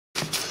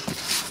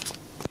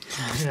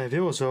Yeah,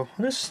 viewers, I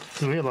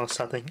just realised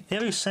something.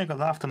 Every single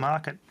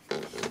aftermarket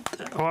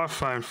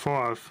iPhone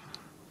 5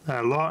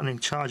 Lightning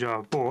charger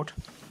I've bought,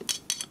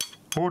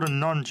 all the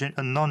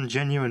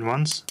non-genuine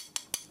ones,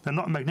 they're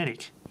not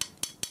magnetic.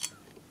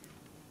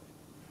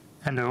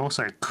 And they're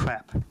also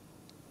crap.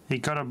 You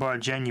gotta buy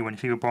genuine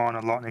if you're buying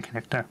a Lightning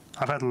connector.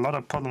 I've had a lot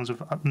of problems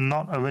with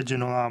not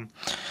original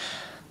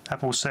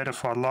Apple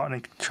certified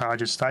Lightning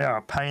chargers. They are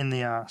a pain in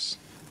the ass.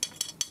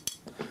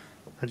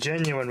 A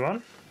genuine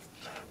one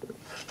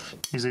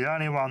is the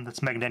only one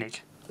that's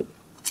magnetic.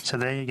 So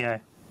there you go.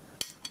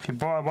 If you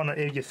buy one that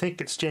you think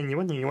it's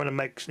genuine and you want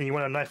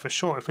to know for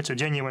sure if it's a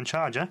genuine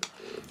charger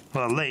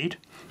or a lead,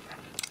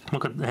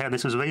 look at how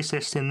this is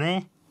recessed in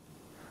there.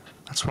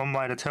 That's one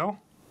way to tell.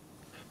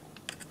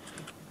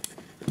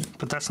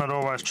 But that's not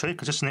always true,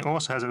 because this one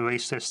also has it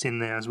recessed in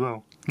there as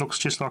well. Looks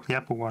just like the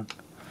Apple one.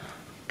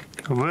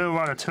 A real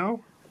way to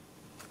tell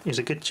is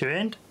to get your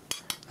end.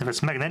 If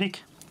it's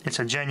magnetic, it's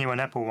a genuine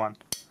Apple one.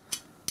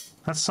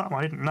 That's something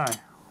I didn't know.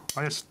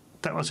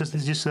 That was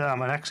just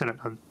an accident.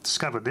 I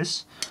discovered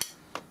this.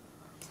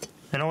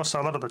 And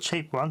also a lot of the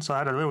cheap ones. I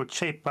had a real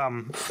cheap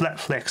flat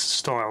flex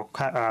style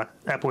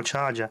Apple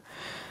charger.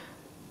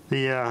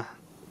 The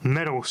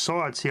metal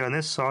sides here on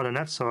this side and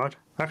that side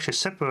are actually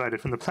separated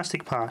from the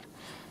plastic part.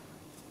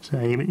 So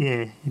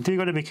yeah, you do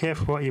got to be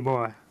careful what you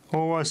buy.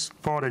 Always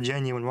buy the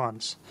genuine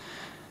ones.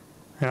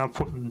 And I'll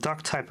put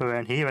duct tape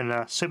around here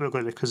and super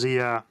glue it, because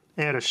the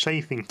outer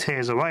sheathing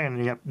tears away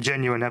in the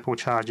genuine Apple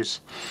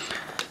chargers.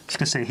 As you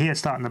can see here, it's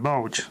starting to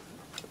bulge.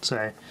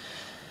 So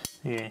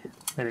yeah,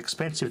 they're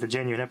expensive, the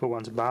genuine Apple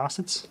ones,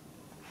 bastards.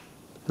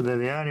 But they're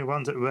the only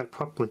ones that work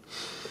properly.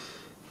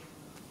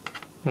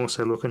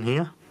 Also looking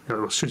here,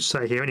 or I should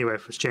say here anyway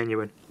if it's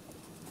genuine.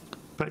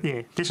 But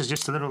yeah, this is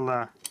just a little,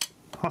 I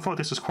thought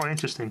this was quite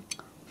interesting.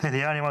 They're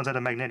the only ones that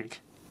are magnetic.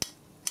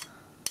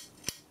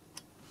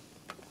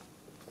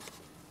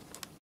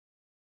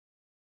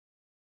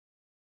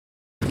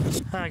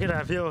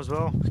 G'day viewers,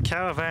 well,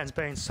 Caravan's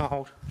been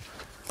sold.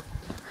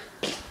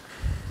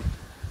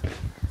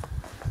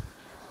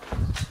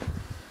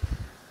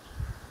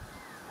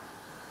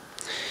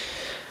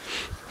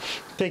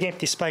 Big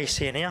empty space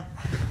here now.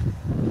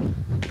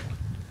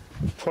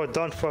 Put it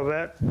on for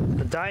about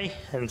a day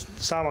and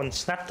someone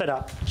snapped it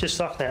up, just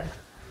like that.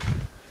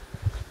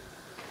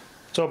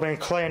 It's all been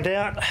cleaned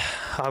out.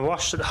 I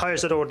washed it,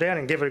 hosed it all down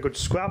and gave it a good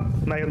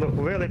scrub, made it look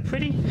really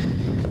pretty.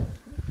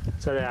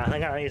 So I think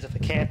I'm going to use it for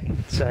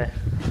camping. So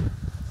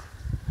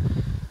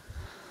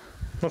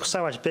looks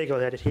so much bigger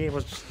without it here. It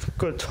was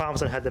good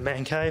times when I had the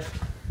man cave.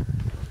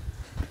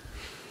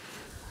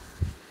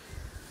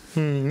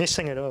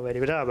 Missing it already,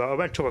 but oh well, I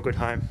went to a good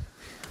home.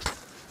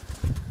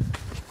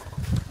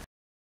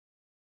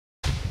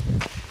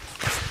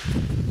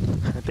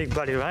 And a big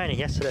bloody raining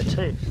yesterday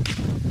too.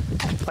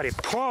 Bloody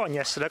pouring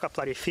yesterday, I got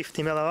bloody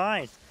 50 mil of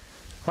rain.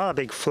 Another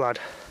big flood.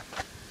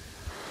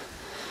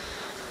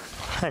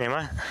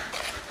 Anyway,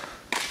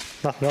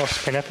 nothing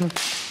else can happen.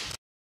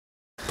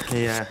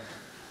 The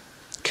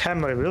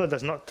camera really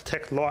does not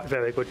detect light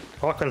very good.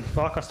 I can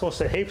still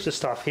see heaps of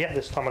stuff here at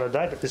this time of the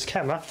day, but this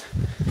camera,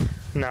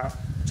 no,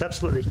 it's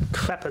absolutely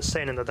crap at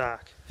seeing in the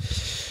dark.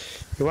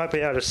 You won't be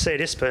able to see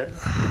this, but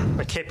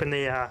we're keeping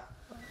the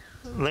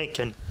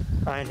Lincoln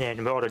own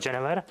hand motor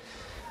generator.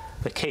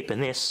 We're keeping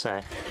this,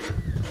 so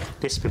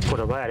this we put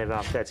away at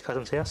our dad's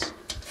cousin's house.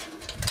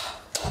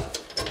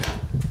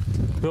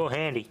 Real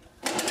handy.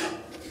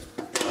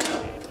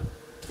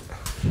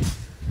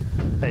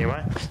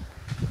 Anyway,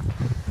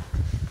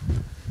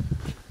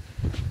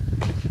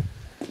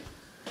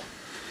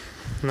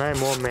 no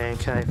more man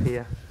cave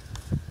here.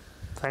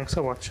 Thanks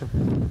for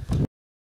watching.